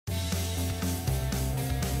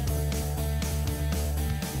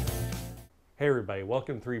Hey everybody,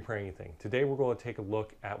 welcome to 3D Print Anything. Today we're going to take a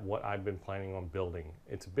look at what I've been planning on building.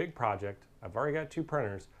 It's a big project. I've already got 2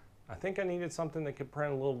 printers. I think I needed something that could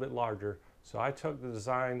print a little bit larger, so I took the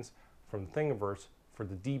designs from Thingiverse for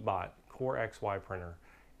the D-Bot Core XY printer.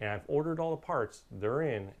 And I've ordered all the parts, they're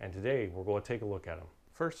in, and today we're going to take a look at them.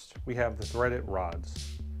 First, we have the threaded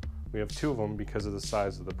rods. We have 2 of them because of the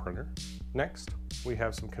size of the printer. Next, we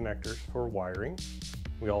have some connectors for wiring.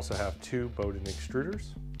 We also have 2 Bowden extruders,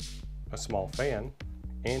 a small fan,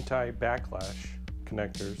 anti-backlash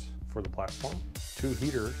connectors for the platform, 2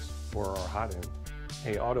 heaters for our hot end,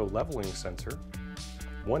 a auto leveling sensor,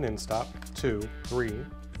 1 end stop, 2, 3,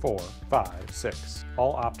 4, 5, 6,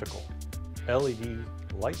 all optical, LED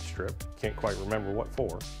light strip, can't quite remember what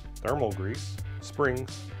for, thermal grease,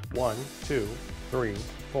 springs, 1, 2, 3,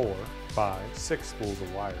 4, 5, 6 spools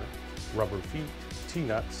of wire, rubber feet,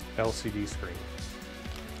 T-nuts, LCD screen.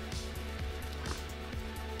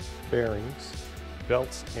 Bearings,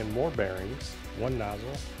 belts and more bearings, 1 nozzle,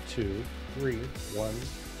 2, 3, 1,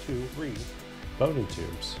 2, 3, Bowden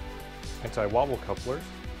tubes, anti-wobble couplers,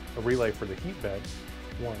 a relay for the heat bed,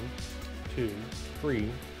 1, 2, 3,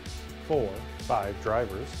 4, 5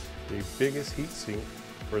 drivers, the biggest heat sink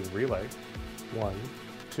for the relay, 1,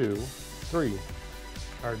 2, 3,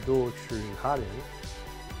 our dual extrusion hot end,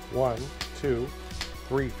 1, 2,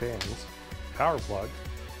 3 fans, power plug,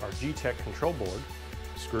 our G-Tech control board,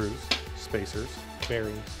 screws, spacers,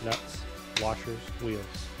 bearings, nuts, washers, wheels,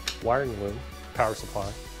 wiring loom, power supply,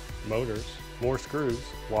 motors, more screws,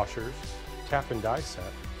 washers, tap and die set,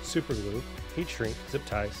 super glue, heat shrink, zip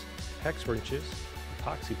ties, hex wrenches,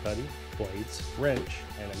 epoxy putty, blades, wrench,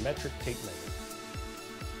 and a metric tape measure.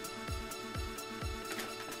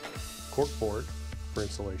 Cork board for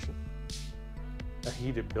insulation, a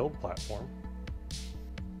heated build platform,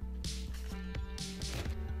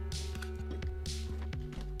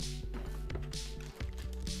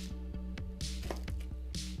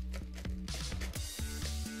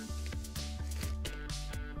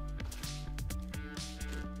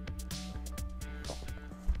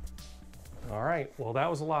 all right, well that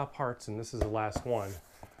was a lot of parts and this is the last one.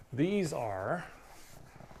 These are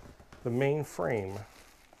the main frame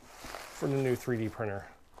for the new 3D printer.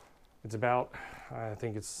 It's about, I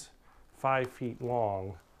think it's 5 feet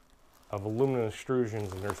long of aluminum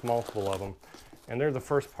extrusions, and there's multiple of them. And they're the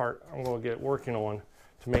first part I'm going to get working on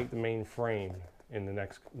to make the main frame in the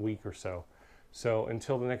next week or so. So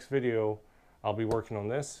until the next video, I'll be working on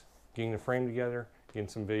this, getting the frame together, getting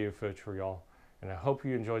some video footage for y'all. And I hope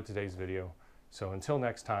you enjoyed today's video. So until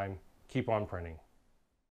next time, keep on printing.